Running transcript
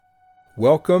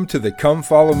Welcome to the Come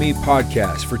Follow Me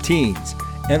podcast for teens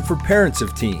and for parents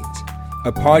of teens,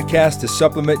 a podcast to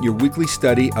supplement your weekly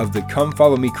study of the Come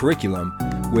Follow Me curriculum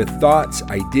with thoughts,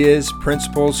 ideas,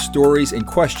 principles, stories, and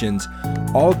questions,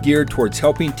 all geared towards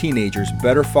helping teenagers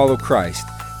better follow Christ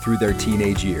through their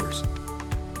teenage years.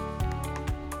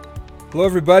 Hello,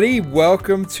 everybody.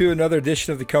 Welcome to another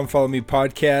edition of the Come Follow Me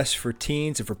podcast for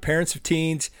teens and for parents of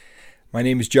teens. My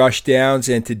name is Josh Downs,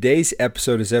 and today's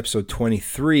episode is episode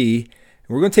 23.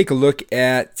 We're going to take a look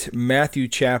at Matthew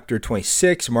chapter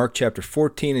 26, Mark chapter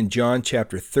 14, and John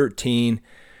chapter 13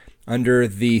 under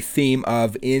the theme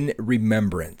of In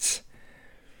Remembrance.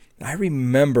 I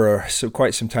remember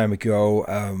quite some time ago,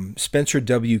 President Spencer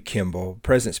W. Kimball,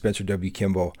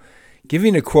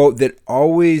 giving a quote that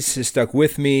always has stuck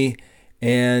with me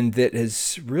and that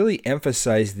has really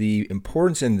emphasized the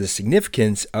importance and the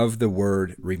significance of the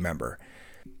word remember.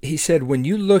 He said, when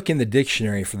you look in the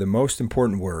dictionary for the most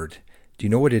important word, do you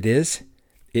know what it is?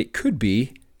 It could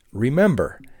be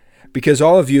remember. Because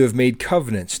all of you have made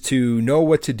covenants to know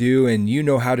what to do and you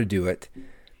know how to do it.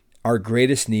 Our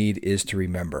greatest need is to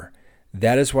remember.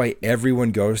 That is why everyone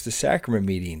goes to sacrament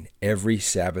meeting every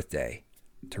Sabbath day,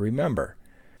 to remember.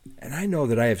 And I know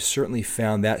that I have certainly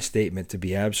found that statement to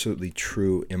be absolutely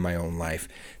true in my own life.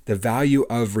 The value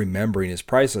of remembering is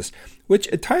priceless, which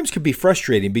at times can be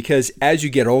frustrating because as you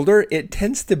get older, it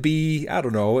tends to be,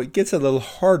 it gets a little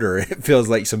harder, it feels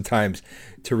like sometimes,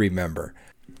 to remember.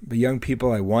 But young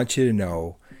people, I want you to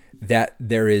know that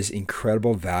there is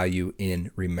incredible value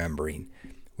in remembering.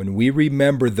 When we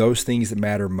remember those things that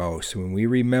matter most, when we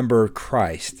remember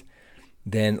Christ,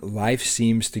 then life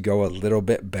seems to go a little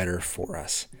bit better for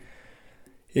us.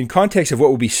 In context of what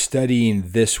we'll be studying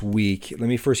this week, let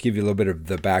me first give you a little bit of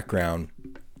the background.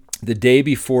 The day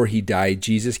before he died,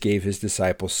 Jesus gave his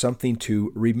disciples something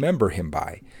to remember him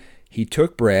by. He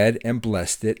took bread and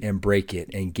blessed it and brake it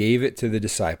and gave it to the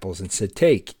disciples and said,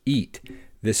 "Take, eat,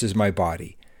 this is my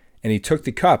body." And he took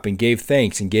the cup and gave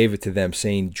thanks and gave it to them,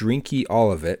 saying, "Drink ye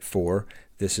all of it, for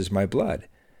this is my blood."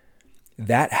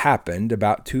 That happened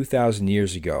about 2,000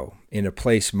 years ago in a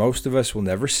place most of us will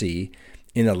never see,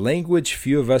 in a language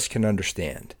few of us can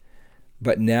understand.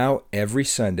 But now every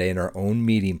Sunday in our own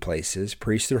meeting places,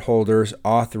 priesthood holders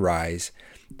authorize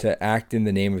to act in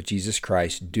the name of Jesus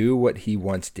Christ, do what he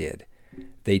once did.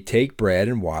 They take bread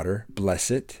and water,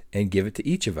 bless it, and give it to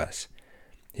each of us,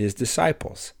 his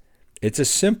disciples. It's a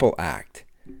simple act.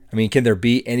 Can there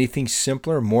be anything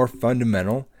simpler, more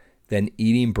fundamental than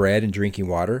eating bread and drinking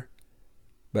water?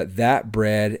 But that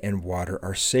bread and water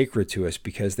are sacred to us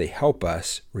because they help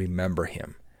us remember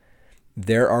him.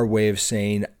 They're our way of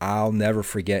saying, I'll never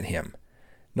forget him.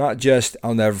 Not just,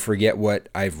 I'll never forget what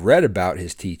I've read about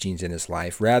his teachings in his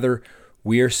life. Rather,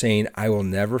 we are saying, I will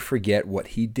never forget what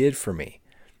he did for me.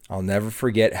 I'll never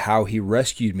forget how he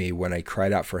rescued me when I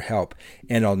cried out for help.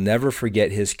 And I'll never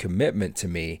forget his commitment to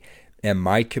me and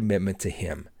my commitment to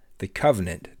him, the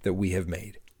covenant that we have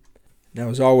made. Now,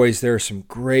 as always, there are some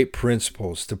great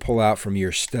principles to pull out from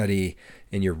your study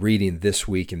and your reading this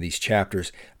week in these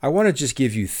chapters. I want to just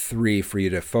give you three for you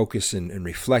to focus and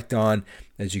reflect on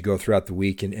as you go throughout the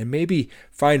week and maybe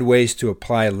find ways to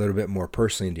apply a little bit more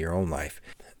personally into your own life.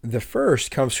 The first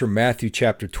comes from Matthew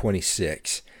chapter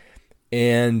 26,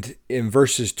 and in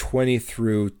verses 20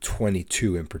 through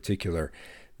 22 in particular.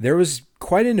 There was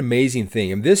quite an amazing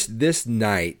thing. And this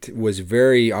night was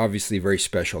very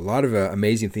special. A lot of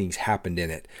amazing things happened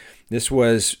in it. This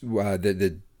was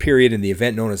the period in the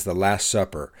event known as the Last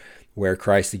Supper, where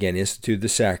Christ again instituted the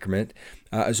sacrament.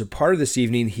 As a part of this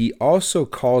evening, he also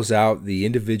calls out the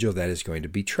individual that is going to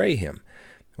betray him,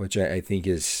 which I think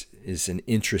makes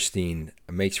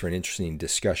for an interesting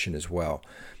discussion as well.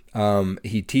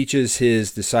 He teaches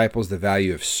his disciples the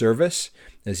value of service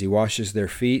as he washes their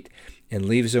feet, and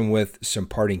leaves them with some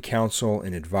parting counsel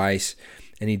and advice.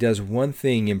 And he does one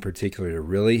thing in particular to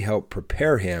really help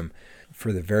prepare him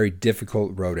for the very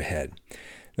difficult road ahead.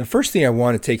 The first thing I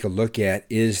want to take a look at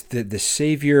is the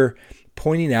Savior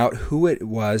pointing out who it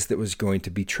was that was going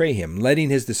to betray him, letting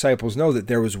his disciples know that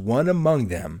there was one among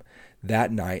them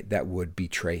that night that would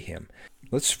betray him.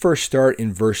 Let's first start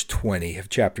in verse 20 of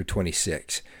chapter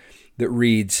 26 that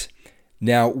reads,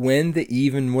 "Now when the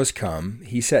even was come,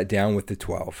 he sat down with the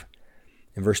 12.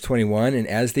 In verse 21, "And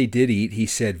as they did eat, he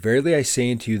said, Verily I say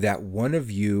unto you that one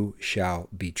of you shall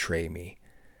betray me."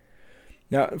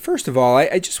 Now, first of all,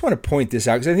 I just want to point this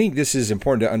out because I think this is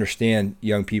important to understand,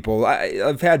 young people.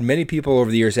 I've had many people over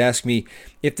the years ask me,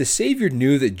 if the Savior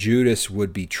knew that Judas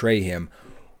would betray him,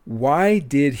 why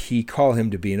did he call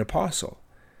him to be an apostle?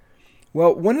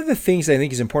 Well, one of the things I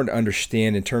think is important to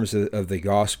understand in terms of the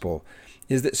gospel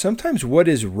is that sometimes what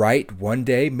is right one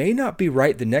day may not be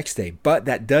right the next day, but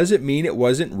that doesn't mean it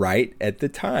wasn't right at the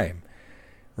time,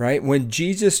 right? When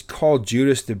Jesus called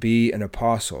Judas to be an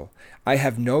apostle, I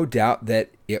have no doubt that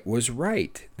it was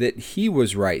right, that he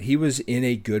was right. He was in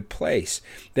a good place,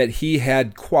 that he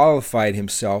had qualified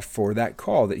himself for that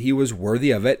call, that he was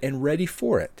worthy of it and ready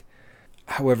for it.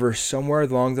 However, somewhere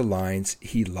along the lines,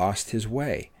 he lost his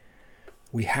way.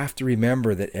 We have to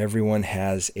remember that everyone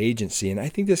has agency, and I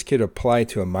think this could apply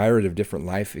to a myriad of different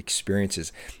life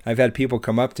experiences. I've had people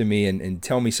come up to me and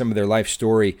tell me some of their life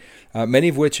story, many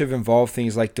of which have involved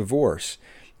things like divorce.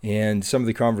 And some of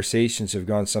the conversations have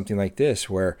gone something like this,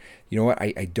 where, you know what,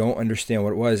 I don't understand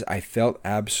what it was. I felt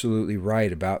absolutely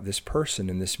right about this person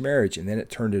in this marriage, and then it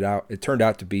turned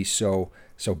out to be so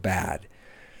bad.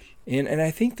 And I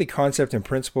think the concept and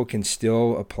principle can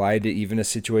still apply to even a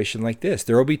situation like this.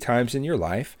 There will be times in your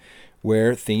life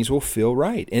where things will feel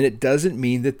right, and it doesn't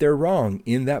mean that they're wrong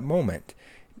in that moment.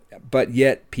 But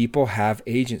yet people have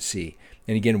agency.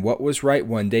 And again, what was right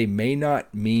one day may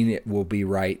not mean it will be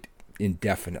right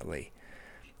indefinitely.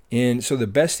 And so the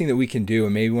best thing that we can do,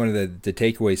 and maybe one of the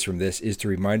takeaways from this, is to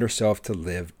remind ourselves to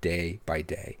live day by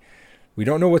day. We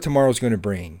don't know what tomorrow is going to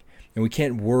bring, and we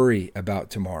can't worry about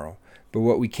tomorrow. But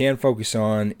what we can focus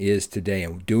on is today,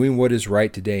 and doing what is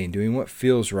right today, and doing what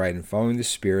feels right, and following the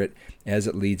Spirit as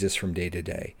it leads us from day to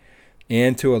day.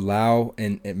 And to allow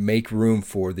and make room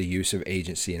for the use of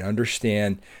agency, and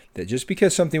understand that just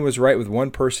because something was right with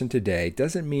one person today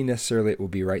doesn't mean necessarily it will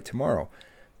be right tomorrow.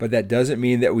 But that doesn't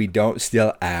mean that we don't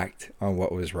still act on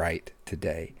what was right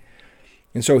today.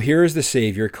 And so here is the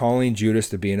Savior calling Judas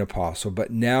to be an apostle,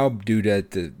 but now due to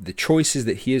the choices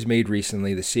that he has made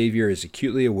recently, the Savior is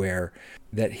acutely aware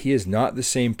that he is not the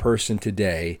same person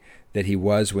today that he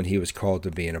was when he was called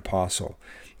to be an apostle.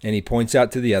 And he points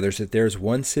out to the others that there's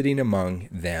one sitting among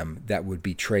them that would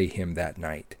betray him that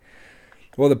night.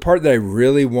 Well, the part that I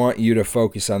really want you to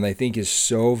focus on, that I think is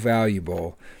so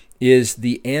valuable, is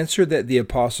the answer that the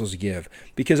apostles give.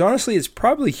 Because honestly, it's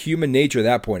probably human nature at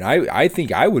that point. I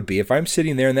think I would be. If I'm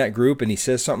sitting there in that group and he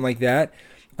says something like that,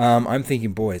 I'm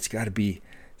thinking, boy, it's got to be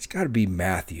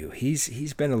Matthew.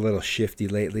 He's been a little shifty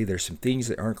lately. There's some things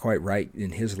that aren't quite right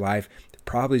in his life.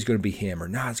 Probably is going to be him. Or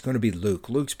no, it's going to be Luke.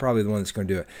 Luke's probably the one that's going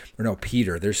to do it. Or no,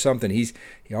 Peter. There's something. He's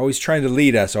always trying to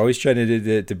lead us, always trying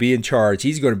to be in charge.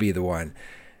 He's going to be the one,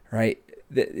 right?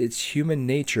 It's human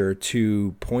nature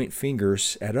to point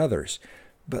fingers at others.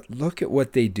 But look at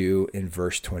what they do in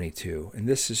verse 22. And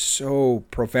this is so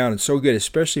profound and so good,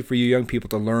 especially for you young people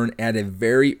to learn at a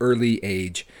very early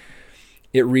age.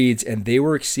 It reads, "And they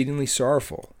were exceedingly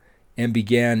sorrowful, and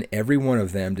began every one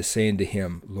of them to say unto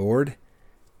him, Lord,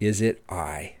 is it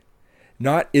I?"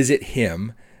 Not is it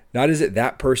him, not is it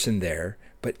that person there,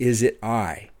 but is it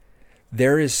I?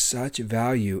 There is such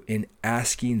value in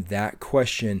asking that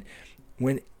question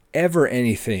whenever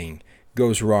anything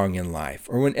goes wrong in life,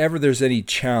 or whenever there's any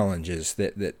challenges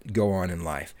that go on in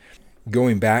life.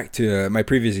 Going back to my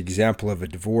previous example of a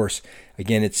divorce,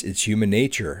 again, it's human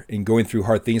nature in going through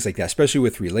hard things like that, especially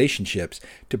with relationships,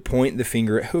 to point the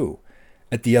finger at who?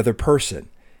 At the other person.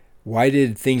 Why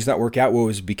did things not work out? Well, it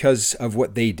was because of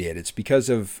what they did. It's because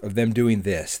of them doing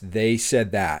this. They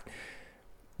said that.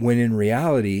 When in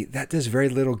reality, that does very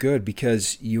little good,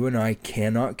 because you and I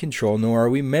cannot control, nor are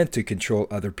we meant to control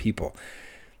other people.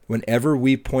 Whenever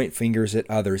we point fingers at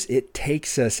others, it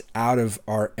takes us out of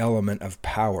our element of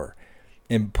power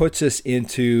and puts us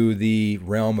into the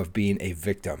realm of being a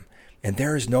victim. And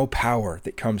there is no power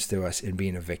that comes to us in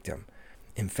being a victim.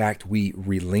 In fact, we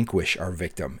relinquish our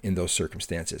victim in those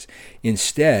circumstances.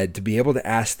 Instead, to be able to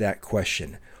ask that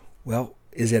question, well,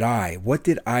 is it I? What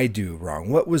did I do wrong?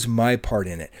 What was my part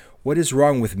in it? What is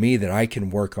wrong with me that I can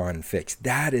work on and fix?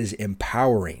 That is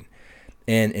empowering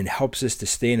and helps us to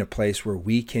stay in a place where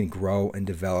we can grow and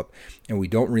develop, and we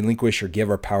don't relinquish or give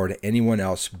our power to anyone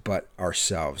else but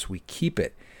ourselves. We keep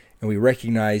it, and we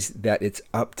recognize that it's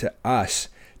up to us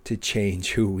to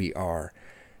change who we are,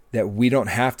 that we don't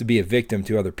have to be a victim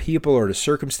to other people or to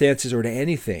circumstances or to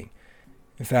anything.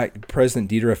 In fact, President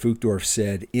Dieter F. Uchtdorf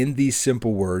said, "In these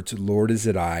simple words, Lord, is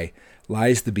it I,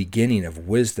 lies the beginning of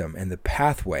wisdom and the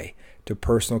pathway to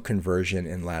personal conversion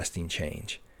and lasting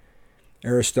change."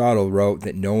 Aristotle wrote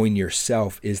that knowing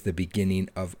yourself is the beginning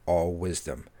of all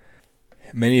wisdom.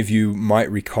 Many of you might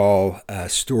recall a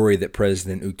story that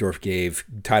President Uchtdorf gave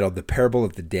titled The Parable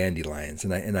of the Dandelions,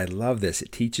 and I love this.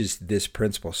 It teaches this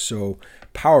principle so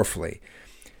powerfully.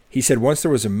 He said, once there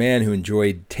was a man who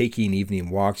enjoyed taking evening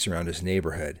walks around his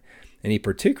neighborhood, and he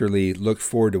particularly looked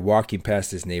forward to walking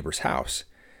past his neighbor's house.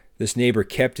 This neighbor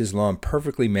kept his lawn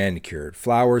perfectly manicured,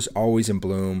 flowers always in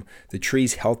bloom, the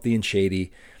trees healthy and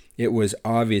shady. It was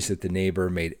obvious that the neighbor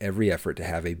made every effort to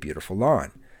have a beautiful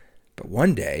lawn. But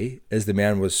one day, as the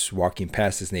man was walking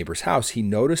past his neighbor's house, he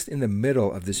noticed in the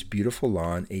middle of this beautiful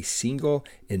lawn a single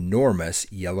enormous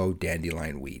yellow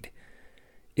dandelion weed.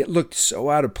 It looked so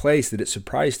out of place that it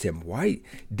surprised him. Why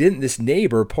didn't this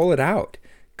neighbor pull it out?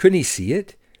 Couldn't he see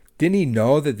it? Didn't he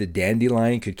know that the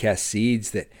dandelion could cast seeds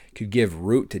that could give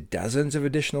root to dozens of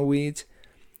additional weeds?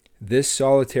 This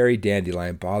solitary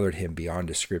dandelion bothered him beyond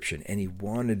description, and he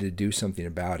wanted to do something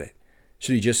about it.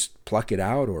 Should he just pluck it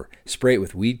out or spray it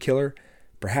with weed killer?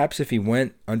 Perhaps if he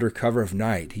went under cover of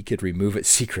night, he could remove it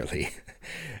secretly.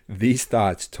 These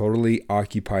thoughts totally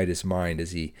occupied his mind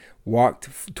as he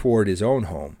walked toward his own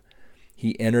home.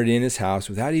 He entered in his house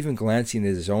without even glancing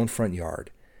at his own front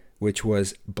yard, which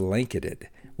was blanketed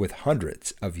with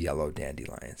hundreds of yellow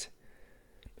dandelions.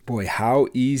 Boy, how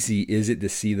easy is it to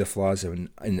see the flaws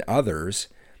in others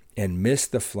and miss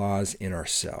the flaws in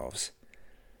ourselves?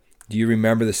 Do you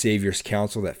remember the Savior's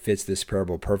counsel that fits this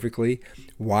parable perfectly?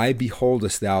 Why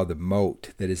beholdest thou the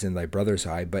mote that is in thy brother's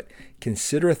eye, but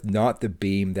considereth not the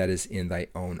beam that is in thy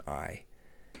own eye?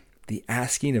 The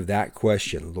asking of that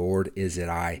question, Lord, is it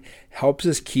I, helps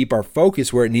us keep our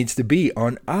focus where it needs to be,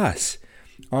 on us,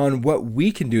 on what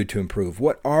we can do to improve,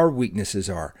 what our weaknesses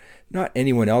are, not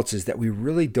anyone else's that we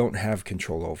really don't have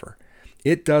control over.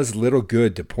 It does little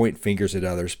good to point fingers at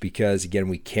others because, again,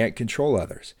 we can't control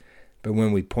others. But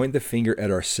when we point the finger at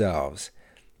ourselves,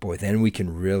 boy, then we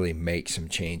can really make some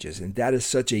changes. And that is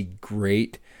such a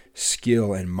great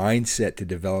skill and mindset to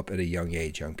develop at a young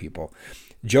age, young people.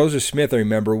 Joseph Smith, I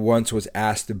remember, once was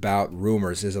asked about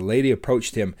rumors as a lady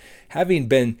approached him, having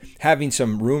been having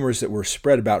some rumors that were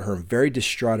spread about her and very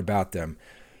distraught about them.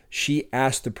 She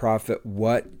asked the prophet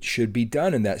what should be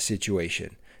done in that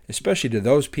situation, especially to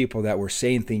those people that were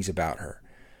saying things about her.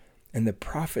 And the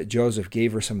prophet Joseph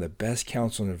gave her some of the best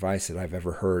counsel and advice that I've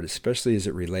ever heard, especially as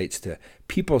it relates to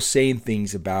people saying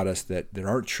things about us that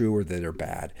aren't true or that are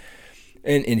bad.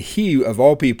 And he, of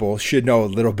all people, should know a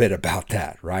little bit about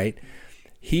that, right?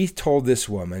 He told this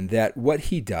woman that what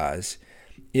he does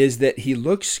is that he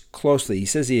looks closely. He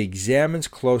says he examines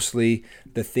closely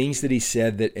the things that he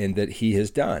said and that he has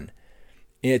done,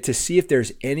 and to see if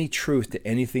there's any truth to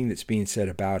anything that's being said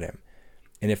about him.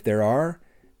 And if there are,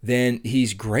 then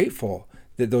he's grateful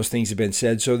that those things have been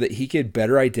said so that he could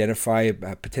better identify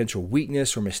a potential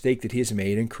weakness or mistake that he has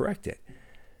made and correct it.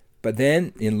 But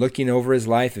then, in looking over his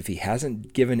life, if he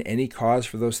hasn't given any cause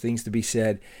for those things to be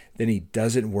said, then he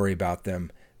doesn't worry about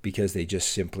them because they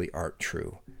just simply aren't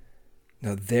true.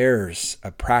 Now, there's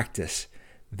a practice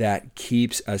that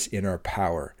keeps us in our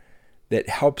power, that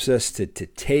helps us to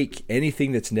take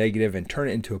anything that's negative and turn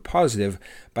it into a positive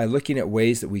by looking at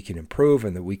ways that we can improve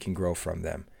and that we can grow from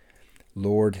them.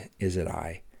 Lord, is it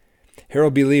I?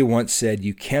 Harold B. Lee once said,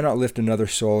 "You cannot lift another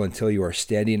soul until you are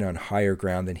standing on higher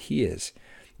ground than he is.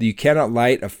 You cannot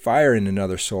light a fire in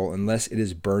another soul unless it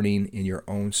is burning in your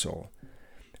own soul."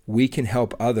 We can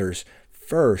help others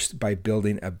first by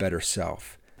building a better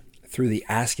self. Through the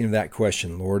asking of that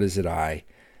question, Lord, is it I?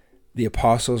 The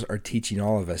apostles are teaching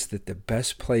all of us that the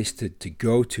best place to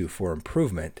go to for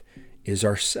improvement is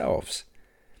ourselves.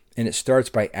 And it starts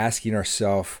by asking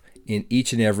ourselves in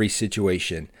each and every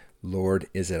situation, Lord,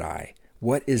 is it I?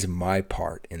 What is my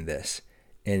part in this?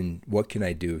 And what can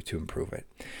I do to improve it?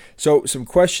 So some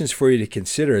questions for you to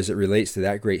consider as it relates to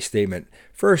that great statement.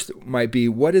 First might be,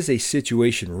 what is a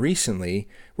situation recently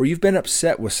where you've been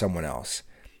upset with someone else?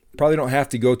 Probably don't have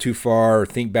to go too far or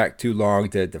think back too long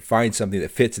to find something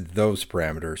that fits those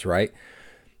parameters, right?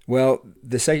 Well,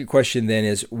 the second question then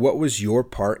is, what was your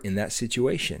part in that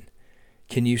situation?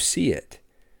 Can you see it?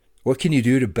 What can you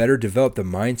do to better develop the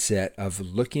mindset of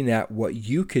looking at what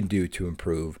you can do to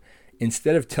improve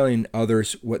instead of telling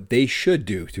others what they should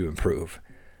do to improve?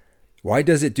 Why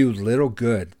does it do little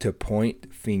good to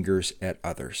point fingers at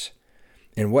others?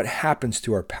 And what happens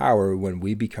to our power when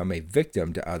we become a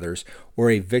victim to others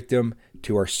or a victim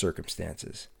to our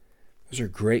circumstances? Those are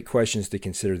great questions to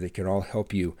consider that can all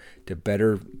help you to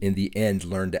better, in the end,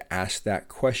 learn to ask that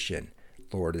question,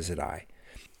 Lord, is it I?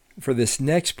 For this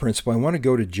next principle, I want to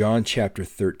go to John chapter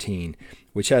 13,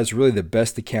 which has really the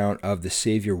best account of the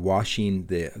Savior washing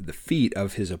the feet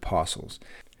of his apostles.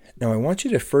 Now, I want you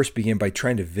to first begin by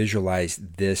trying to visualize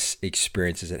this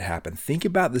experience as it happened. Think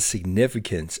about the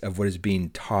significance of what is being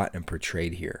taught and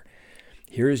portrayed here.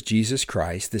 Here is Jesus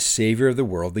Christ, the Savior of the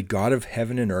world, the God of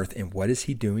heaven and earth, and what is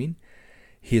he doing?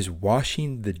 He is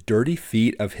washing the dirty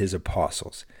feet of his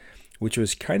apostles, which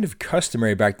was kind of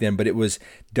customary back then, but it was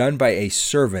done by a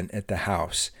servant at the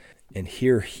house. And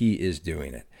here he is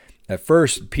doing it. At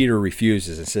first, Peter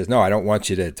refuses and says, no, I don't want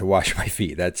you to wash my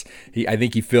feet. I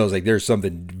think he feels like there's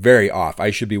something very off.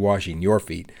 I should be washing your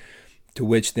feet. To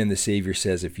which then the Savior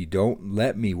says, if you don't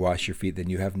let me wash your feet, then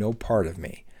you have no part of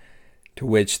me. To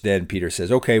which then Peter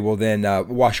says, okay, well then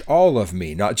wash all of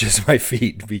me, not just my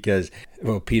feet, because,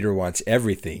 well, Peter wants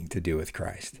everything to do with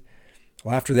Christ.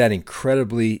 Well, after that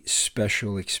incredibly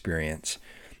special experience,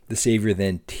 the Savior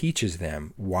then teaches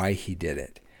them why he did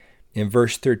it. In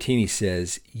verse 13 he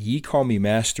says, ye call me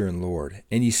Master and Lord,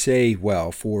 and ye say,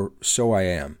 well, for so I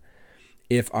am.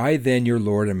 If I then, your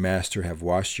Lord and Master, have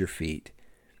washed your feet,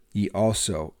 ye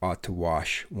also ought to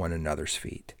wash one another's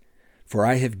feet. For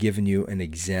I have given you an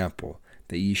example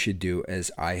that ye should do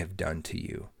as I have done to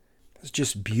you. It's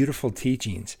just beautiful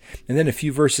teachings. And then a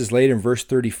few verses later, in verse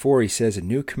 34, he says, a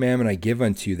new commandment I give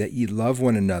unto you, that ye love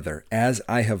one another, as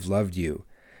I have loved you,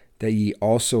 that ye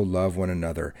also love one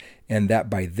another, and that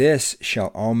by this shall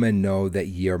all men know that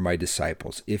ye are my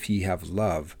disciples, if ye have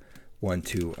love one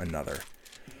to another.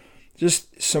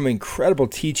 Just some incredible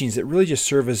teachings that really just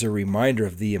serve as a reminder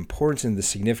of the importance and the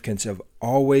significance of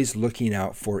always looking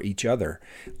out for each other,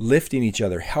 lifting each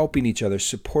other, helping each other,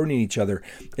 supporting each other,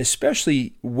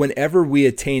 especially whenever we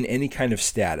attain any kind of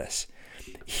status.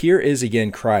 Here is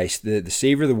again Christ, the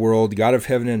Savior of the world, God of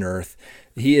heaven and earth.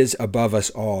 He is above us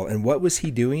all. And what was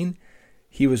he doing?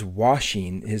 He was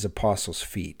washing his apostles'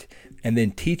 feet and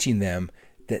then teaching them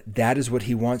that that is what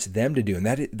he wants them to do.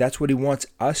 And that's what he wants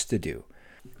us to do.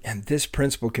 And this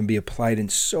principle can be applied in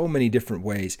so many different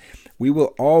ways. We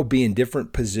will all be in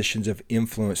different positions of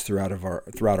influence throughout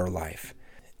our life.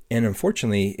 And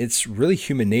unfortunately, it's really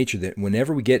human nature that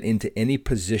whenever we get into any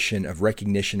position of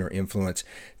recognition or influence,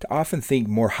 to often think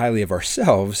more highly of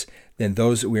ourselves than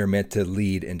those that we are meant to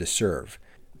lead and to serve.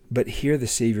 But here the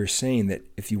Savior is saying that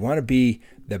if you want to be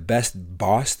the best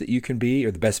boss that you can be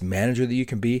or the best manager that you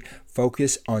can be,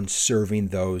 focus on serving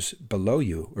those below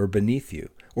you or beneath you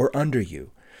or under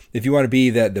you. If you want to be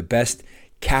the best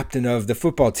captain of the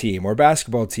football team or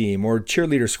basketball team or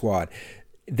cheerleader squad,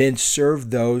 then serve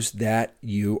those that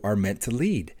you are meant to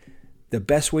lead. The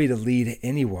best way to lead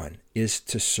anyone is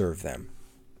to serve them.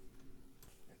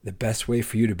 The best way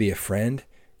for you to be a friend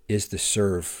is to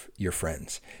serve your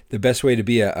friends. The best way to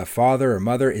be a father or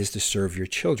mother is to serve your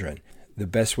children. The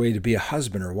best way to be a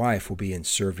husband or wife will be in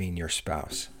serving your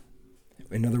spouse.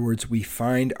 In other words, we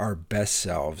find our best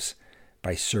selves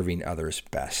by serving others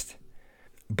best.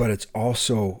 But it's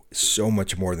also so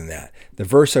much more than that. The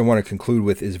verse I want to conclude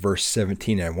with is verse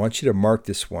 17, and I want you to mark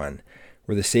this one,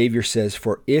 where the Savior says,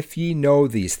 for if ye know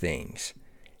these things,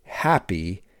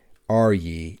 happy are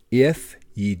ye if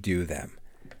ye do them.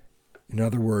 In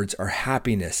other words, our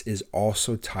happiness is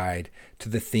also tied to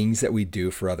the things that we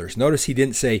do for others. Notice he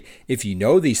didn't say, if you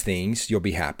know these things, you'll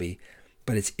be happy,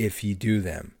 but it's if you do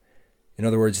them. In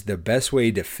other words, the best way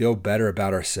to feel better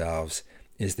about ourselves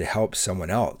is to help someone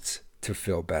else to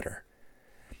feel better.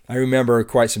 I remember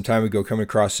quite some time ago coming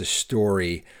across a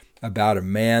story about a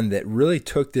man that really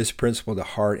took this principle to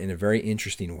heart in a very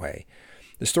interesting way.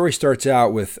 The story starts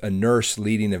out with a nurse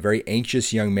leading a very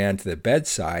anxious young man to the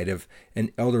bedside of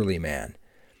an elderly man.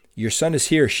 Your son is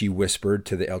here, she whispered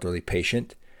to the elderly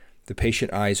patient. The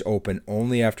patient eyes opened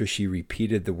only after she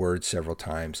repeated the words several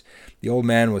times. The old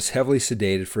man was heavily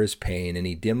sedated for his pain, and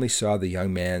he dimly saw the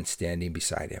young man standing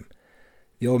beside him.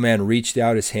 The old man reached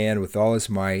out his hand with all his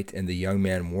might, and the young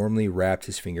man warmly wrapped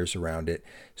his fingers around it,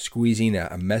 squeezing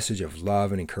a message of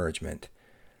love and encouragement.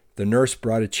 The nurse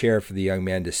brought a chair for the young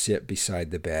man to sit beside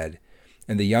the bed,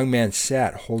 and the young man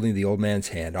sat holding the old man's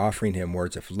hand, offering him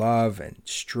words of love and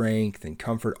strength and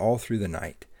comfort all through the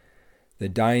night. The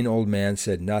dying old man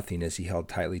said nothing as he held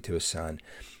tightly to his son.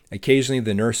 Occasionally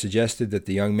the nurse suggested that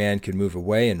the young man could move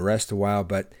away and rest a while,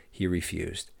 but he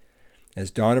refused.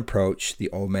 As dawn approached, the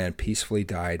old man peacefully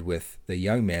died with the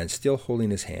young man still holding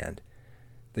his hand.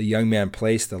 The young man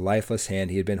placed the lifeless hand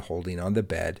he had been holding on the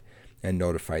bed and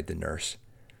notified the nurse.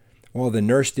 While the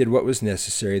nurse did what was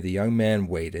necessary, the young man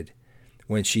waited.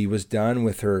 When she was done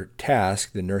with her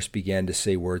task, the nurse began to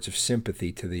say words of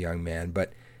sympathy to the young man,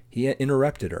 but he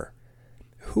interrupted her.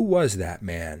 "Who was that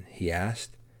man?" he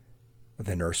asked.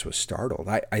 The nurse was startled.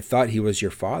 I thought he was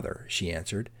your father," she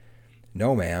answered.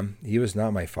 "No, ma'am, he was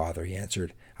not my father," he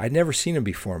answered. "I'd never seen him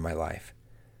before in my life."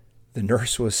 The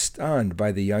nurse was stunned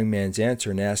by the young man's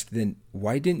answer and asked, "Then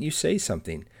why didn't you say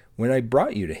something when I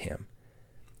brought you to him?"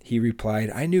 He replied,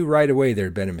 "I knew right away there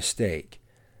had been a mistake,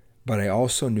 but I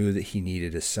also knew that he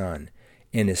needed a son,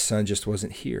 and his son just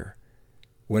wasn't here.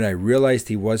 When I realized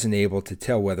he wasn't able to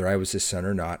tell whether I was his son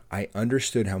or not, I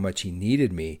understood how much he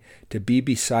needed me to be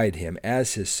beside him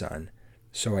as his son,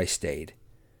 so I stayed."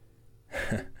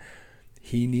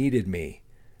 He needed me.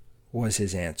 was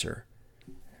his answer.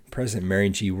 President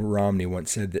Marion G. Romney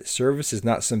once said that service is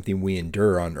not something we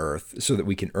endure on earth so that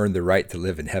we can earn the right to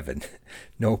live in heaven.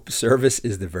 No, service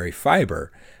is the very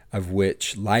fiber of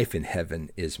which life in heaven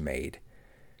is made.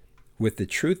 With the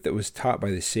truth that was taught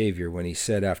by the Savior when he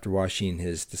said after washing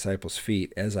his disciples'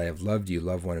 feet, "As I have loved you,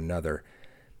 love one another,"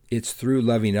 it's through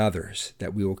loving others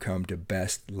that we will come to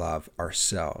best love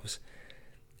ourselves.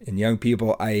 And young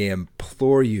people, I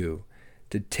implore you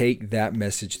to take that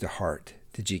message to heart.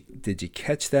 Did you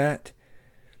catch that?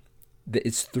 That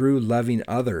it's through loving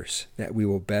others that we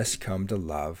will best come to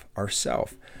love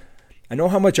ourselves. I know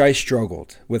how much I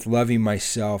struggled with loving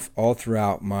myself all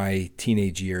throughout my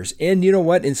teenage years. And you know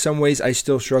what? In some ways, I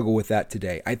still struggle with that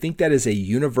today. I think that is a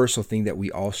universal thing that we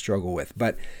all struggle with.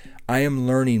 But I am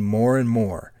learning more and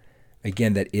more,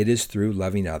 again, that it is through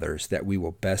loving others that we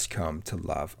will best come to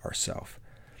love ourselves.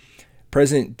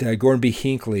 President Gordon B.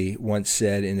 Hinckley once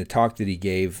said in a talk that he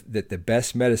gave that the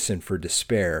best medicine for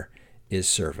despair is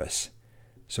service.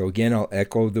 So again, I'll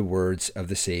echo the words of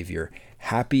the Savior.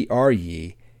 Happy are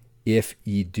ye if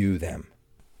ye do them.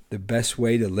 The best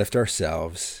way to lift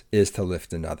ourselves is to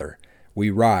lift another. We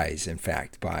rise, in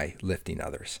fact, by lifting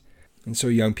others. And so,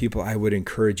 young people, I would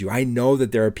encourage you. I know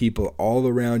that there are people all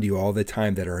around you all the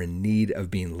time that are in need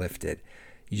of being lifted.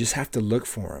 You just have to look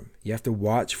for them. You have to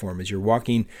watch for them as you're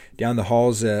walking down the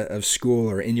halls of school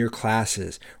or in your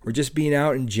classes or just being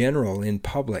out in general in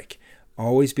public.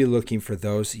 Always be looking for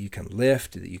those that you can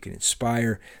lift, that you can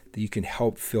inspire, that you can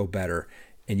help feel better,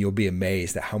 and you'll be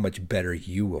amazed at how much better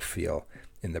you will feel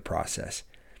in the process.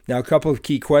 Now, a couple of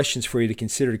key questions for you to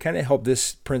consider to kind of help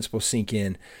this principle sink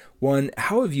in. One,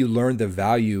 how have you learned the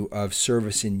value of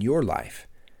service in your life?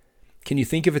 Can you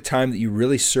think of a time that you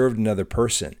really served another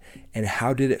person, and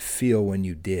how did it feel when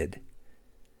you did?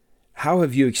 How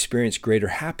have you experienced greater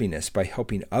happiness by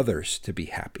helping others to be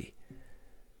happy?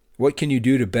 What can you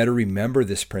do to better remember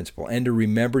this principle and to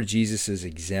remember Jesus'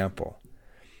 example?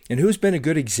 And who's been a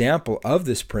good example of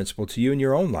this principle to you in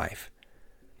your own life?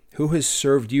 Who has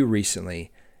served you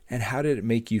recently, and how did it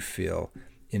make you feel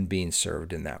in being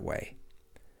served in that way?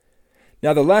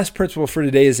 Now, the last principle for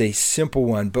today is a simple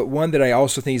one, but one that I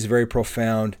also think is very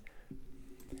profound.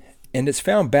 And it's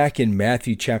found back in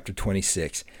Matthew chapter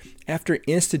 26. After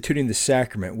instituting the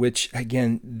sacrament, which,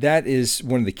 again, that is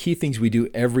one of the key things we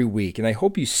do every week. And I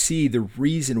hope you see the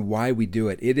reason why we do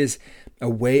it. It is a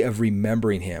way of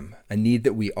remembering him, a need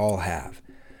that we all have.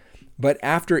 But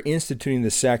after instituting the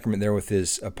sacrament there with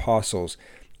his apostles,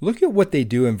 look at what they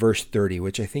do in verse 30,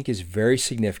 which I think is very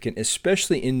significant,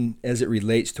 especially as it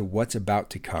relates to what's about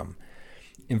to come.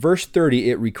 In verse 30,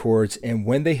 it records, "And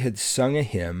when they had sung a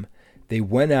hymn, they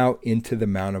went out into the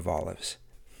Mount of Olives."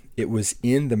 It was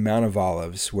in the Mount of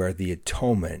Olives where the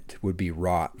atonement would be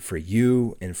wrought for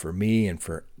you and for me and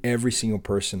for every single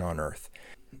person on earth.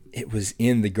 It was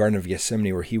in the Garden of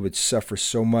Gethsemane where he would suffer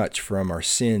so much from our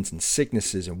sins and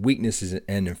sicknesses and weaknesses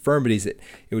and infirmities that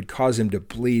it would cause him to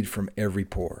bleed from every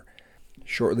pore.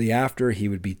 Shortly after, he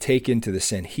would be taken to the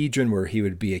Sanhedrin where he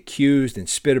would be accused and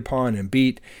spit upon and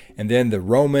beat, and then the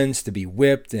Romans to be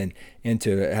whipped and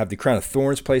to have the crown of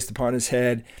thorns placed upon his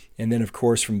head. And then, of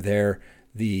course, from there,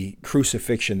 the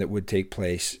crucifixion that would take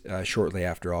place shortly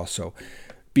after also.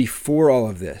 Before all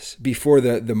of this, before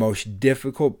the most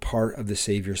difficult part of the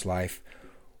Savior's life,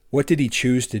 what did he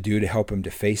choose to do to help him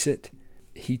to face it?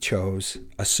 He chose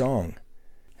a song,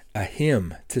 a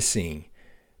hymn to sing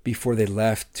before they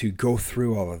left to go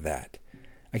through all of that.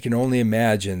 I can only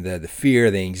imagine the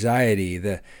fear, the anxiety,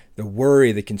 the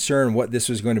worry, the concern, what this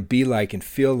was going to be like and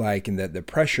feel like, and the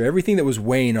pressure, everything that was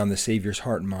weighing on the Savior's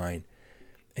heart and mind.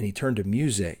 And he turned to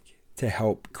music to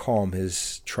help calm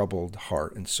his troubled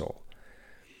heart and soul.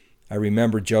 I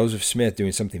remember Joseph Smith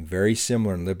doing something very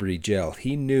similar in Liberty Jail.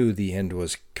 He knew the end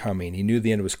was coming. He knew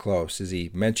the end was close. As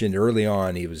he mentioned early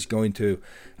on, he was going to,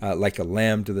 like a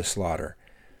lamb to the slaughter.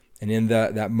 And in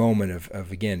that moment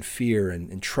of again, fear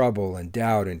and trouble and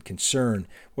doubt and concern,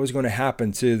 what was going to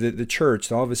happen to the church,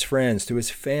 to all of his friends, to his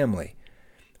family?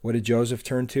 What did Joseph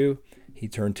turn to? He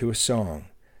turned to a song,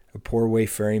 a poor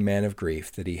wayfaring man of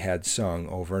grief that he had sung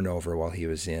over and over while he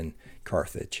was in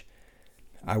Carthage.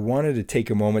 I wanted to take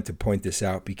a moment to point this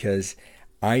out because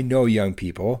I know, young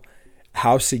people,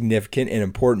 how significant and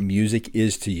important music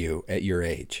is to you at your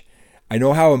age. I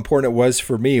know how important it was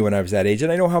for me when I was that age,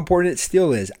 and I know how important it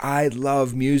still is. I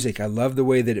love music. I love the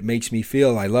way that it makes me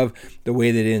feel. I love the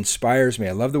way that it inspires me.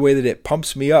 I love the way that it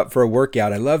pumps me up for a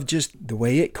workout. I love just the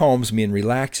way it calms me and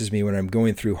relaxes me when I'm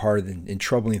going through hard and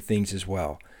troubling things as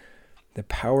well. The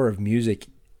power of music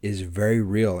is very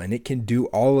real, and it can do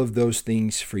all of those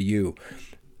things for you.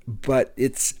 But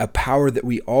it's a power that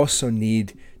we also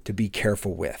need to be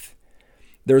careful with.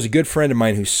 There was a good friend of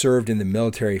mine who served in the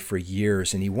military for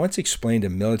years, and he once explained a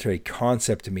military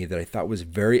concept to me that I thought was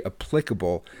very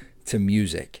applicable to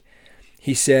music.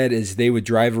 He said as they would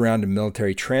drive around in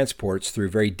military transports through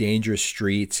very dangerous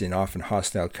streets and often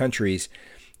hostile countries,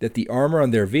 that the armor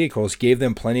on their vehicles gave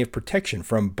them plenty of protection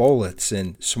from bullets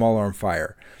and small arm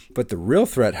fire. But the real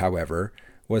threat, however,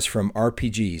 was from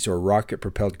RPGs, or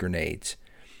rocket-propelled grenades.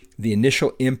 The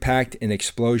initial impact and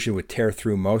explosion would tear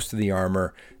through most of the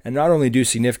armor and not only do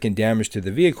significant damage to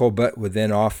the vehicle, but would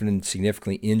then often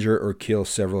significantly injure or kill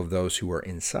several of those who were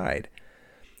inside.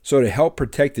 So to help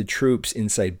protect the troops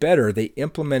inside better, they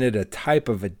implemented a type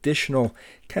of additional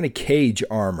kind of cage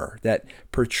armor that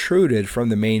protruded from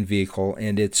the main vehicle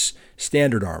and its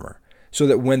standard armor, so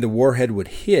that when the warhead would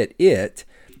hit, it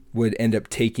would end up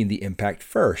taking the impact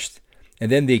first.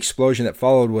 And then the explosion that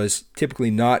followed was typically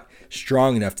not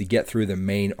strong enough to get through the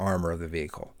main armor of the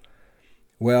vehicle.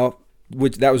 Well,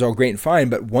 that was all great and fine,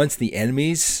 but once the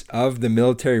enemies of the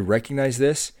military recognized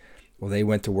this, well, they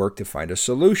went to work to find a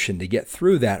solution to get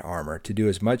through that armor, to do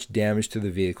as much damage to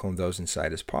the vehicle and those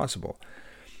inside as possible.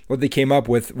 What they came up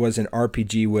with was an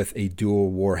RPG with a dual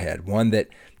warhead, one that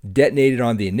detonated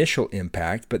on the initial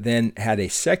impact, but then had a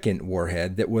second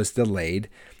warhead that was delayed,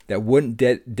 that wouldn't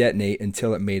detonate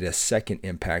until it made a second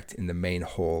impact in the main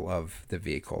hull of the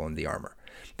vehicle and the armor.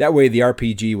 That way, the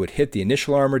RPG would hit the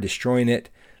initial armor, destroying it,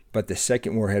 but the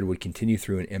second warhead would continue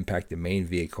through and impact the main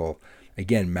vehicle,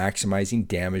 again, maximizing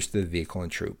damage to the vehicle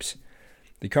and troops.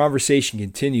 The conversation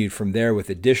continued from there with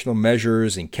additional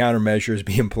measures and countermeasures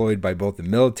being employed by both the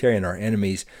military and our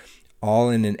enemies, all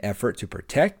in an effort to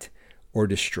protect or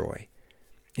destroy.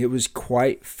 It was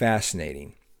quite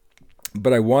fascinating.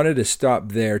 But I wanted to stop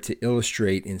there to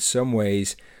illustrate in some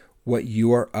ways what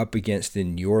you are up against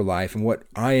in your life and what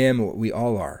I am and what we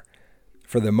all are.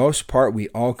 For the most part, we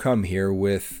all come here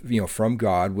with, from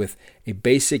God, with a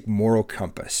basic moral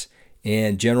compass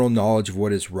and general knowledge of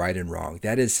what is right and wrong.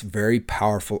 That is very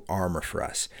powerful armor for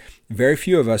us. Very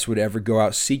few of us would ever go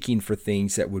out seeking for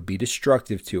things that would be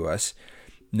destructive to us.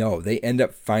 No, they end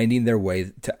up finding their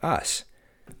way to us.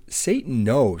 Satan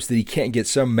knows that he can't get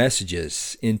some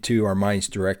messages into our minds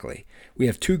directly. We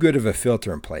have too good of a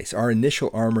filter in place. Our initial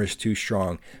armor is too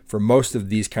strong for most of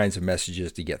these kinds of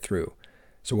messages to get through.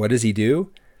 So what does he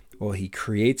do? Well, he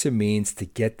creates a means to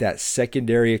get that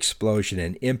secondary explosion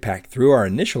and impact through our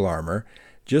initial armor,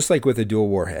 just like with a dual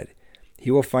warhead.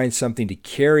 He will find something to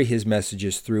carry his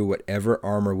messages through whatever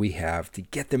armor we have to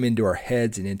get them into our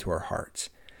heads and into our hearts.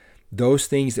 Those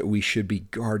things that we should be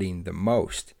guarding the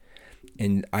most.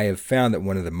 And I have found that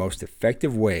one of the most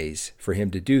effective ways for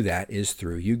him to do that is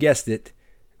through, you guessed it,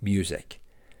 music.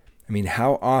 I mean,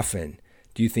 how often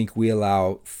do you think we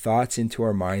allow thoughts into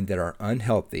our mind that are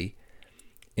unhealthy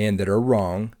and that are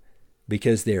wrong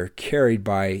because they are carried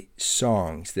by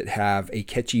songs that have a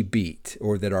catchy beat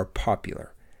or that are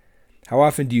popular? How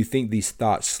often do you think these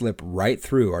thoughts slip right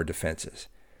through our defenses?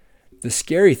 The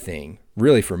scary thing,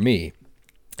 really for me,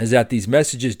 is that these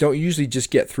messages don't usually just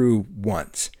get through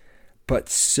once, but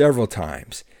several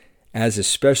times, as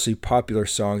especially popular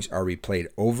songs are replayed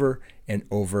over and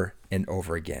over and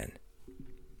over again.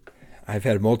 I've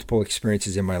had multiple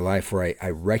experiences in my life where I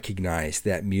recognized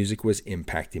that music was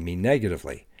impacting me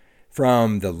negatively.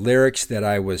 From the lyrics that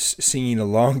I was singing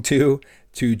along to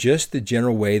just the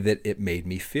general way that it made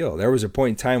me feel. There was a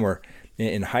point in time where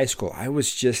in high school, I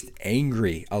was just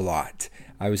angry a lot.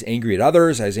 I was angry at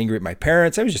others. I was angry at my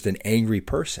parents. I was just an angry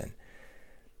person.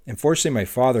 And fortunately, my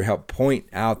father helped point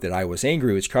out that I was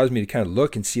angry, which caused me to kind of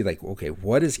look and see okay,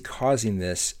 what is causing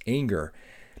this anger?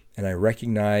 And I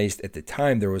recognized at the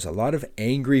time there was a lot of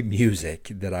angry music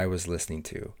that I was listening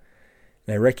to.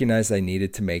 And I recognized I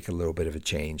needed to make a little bit of a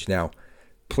change. Now,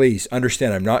 please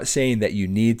understand, I'm not saying that you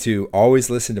need to always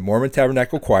listen to Mormon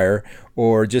Tabernacle Choir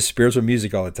or just spiritual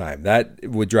music all the time. That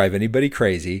would drive anybody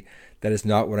crazy. That is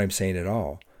not what I'm saying at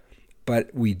all.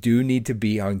 But we do need to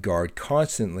be on guard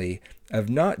constantly of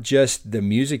not just the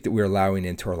music that we're allowing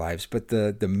into our lives, but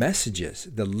the messages,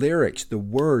 the lyrics, the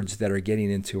words that are getting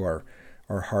into our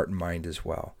heart and mind as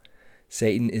well.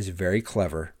 Satan is very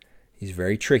clever. He's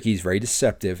very tricky. He's very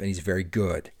deceptive, and he's very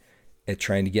good at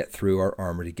trying to get through our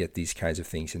armor to get these kinds of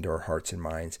things into our hearts and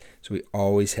minds. So we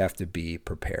always have to be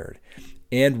prepared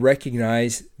and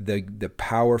recognize the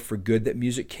power for good that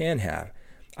music can have.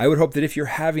 I would hope that if you're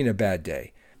having a bad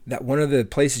day, that one of the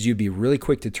places you'd be really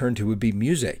quick to turn to would be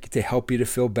music to help you to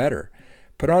feel better.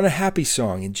 Put on a happy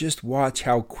song and just watch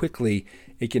how quickly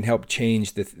it can help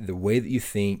change the way that you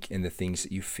think and the things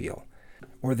that you feel.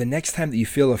 Or the next time that you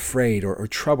feel afraid or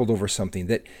troubled over something,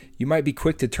 that you might be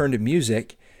quick to turn to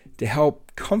music to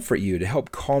help comfort you, to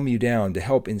help calm you down, to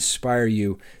help inspire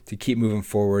you to keep moving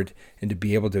forward and to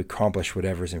be able to accomplish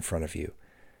whatever's in front of you.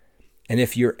 And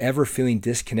if you're ever feeling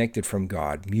disconnected from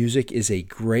God, music is a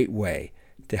great way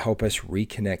to help us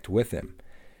reconnect with Him.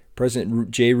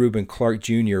 President J. Reuben Clark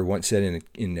Jr. once said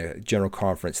in a general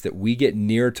conference that we get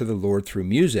nearer to the Lord through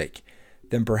music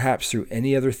than perhaps through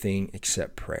any other thing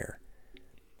except prayer.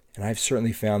 And I've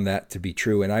certainly found that to be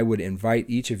true, and I would invite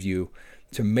each of you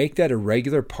to make that a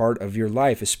regular part of your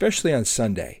life, especially on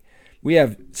Sunday. We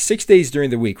have 6 days during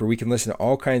the week where we can listen to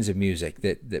all kinds of music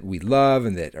that we love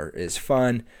and that is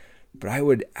fun, but I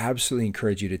would absolutely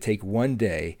encourage you to take one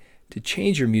day to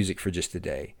change your music for just a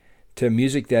day to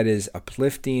music that is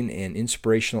uplifting and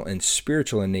inspirational and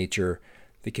spiritual in nature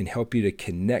that can help you to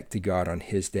connect to God on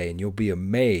His day. And you'll be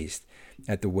amazed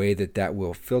at the way that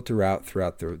will filter out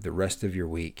throughout the rest of your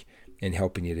week in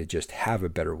helping you to just have a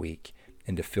better week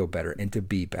and to feel better and to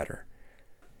be better.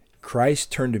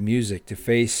 Christ turned to music to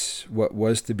face what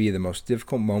was to be the most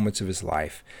difficult moments of His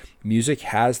life. Music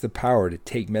has the power to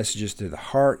take messages to the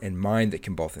heart and mind that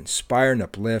can both inspire and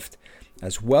uplift,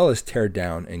 as well as tear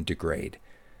down and degrade.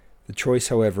 The choice,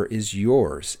 however, is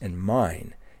yours and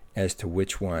mine as to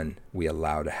which one we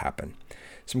allow to happen.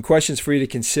 Some questions for you to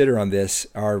consider on this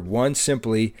are, one,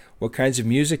 simply, what kinds of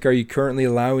music are you currently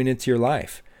allowing into your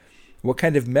life? What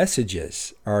kind of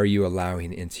messages are you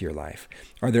allowing into your life?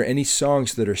 Are there any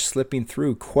songs that are slipping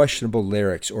through questionable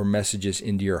lyrics or messages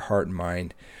into your heart and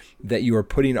mind that you are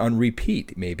putting on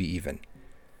repeat, maybe even?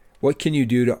 What can you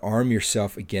do to arm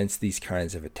yourself against these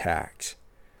kinds of attacks?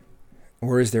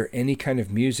 Or is there any kind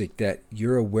of music that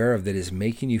you're aware of that is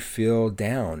making you feel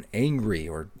down, angry,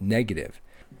 or negative?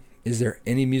 Is there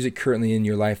any music currently in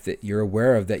your life that you're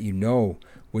aware of that you know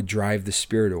would drive the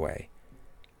spirit away?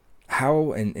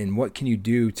 How and what can you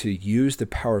do to use the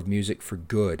power of music for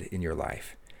good in your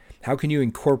life? How can you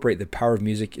incorporate the power of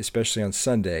music, especially on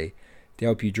Sunday, to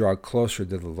help you draw closer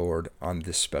to the Lord on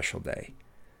this special day?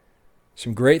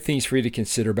 Some great things for you to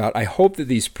consider about. I hope that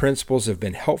these principles have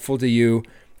been helpful to you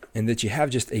and that you have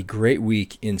just a great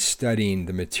week in studying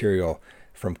the material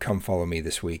from Come Follow Me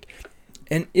this week.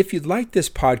 And if you'd like this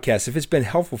podcast, if it's been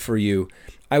helpful for you,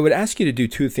 I would ask you to do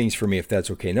two things for me, if that's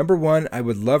okay. Number one, I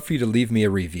would love for you to leave me a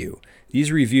review.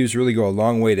 These reviews really go a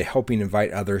long way to helping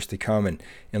invite others to come and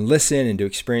listen and to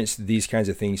experience these kinds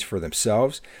of things for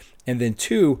themselves. And then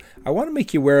two, I want to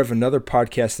make you aware of another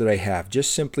podcast that I have,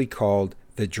 just simply called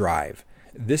The Drive.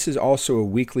 This is also a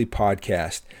weekly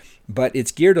podcast, but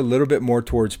it's geared a little bit more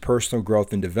towards personal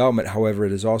growth and development. However,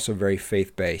 it is also very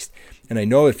faith-based. And I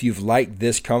know if you've liked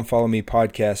this Come Follow Me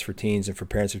podcast for teens and for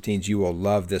parents of teens, you will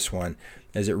love this one,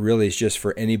 as it really is just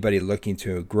for anybody looking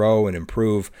to grow and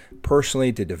improve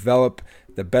personally, to develop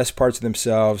the best parts of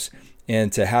themselves,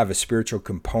 and to have a spiritual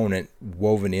component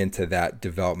woven into that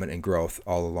development and growth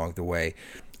all along the way.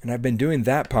 And I've been doing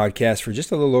that podcast for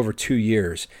just a little over 2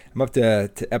 years. I'm up to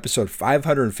episode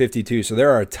 552, so there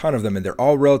are a ton of them, and they're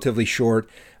all relatively short.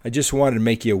 I just wanted to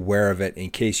make you aware of it in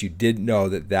case you didn't know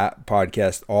that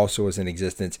podcast also is in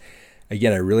existence.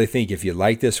 Again, I really think if you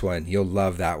like this one, you'll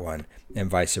love that one, and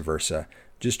vice versa.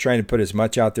 Just trying to put as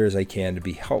much out there as I can to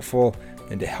be helpful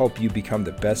and to help you become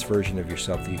the best version of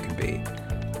yourself that you can be.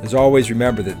 As always,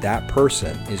 remember that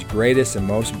person is greatest and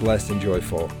most blessed and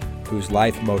joyful, whose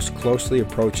life most closely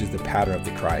approaches the pattern of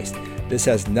the Christ. This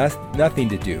has nothing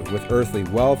to do with earthly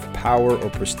wealth, power, or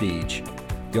prestige.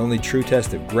 The only true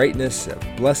test of greatness, of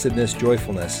blessedness,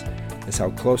 joyfulness, is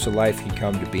how close a life can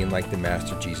come to being like the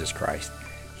Master Jesus Christ.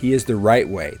 He is the right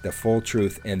way, the full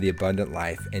truth, and the abundant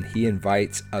life, and He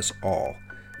invites us all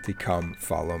to come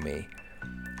follow me.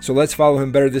 So let's follow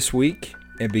Him better this week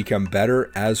and become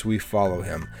better as we follow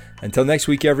Him. Until next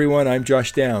week, everyone, I'm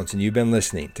Josh Downs, and you've been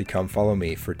listening to Come Follow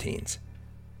Me for Teens.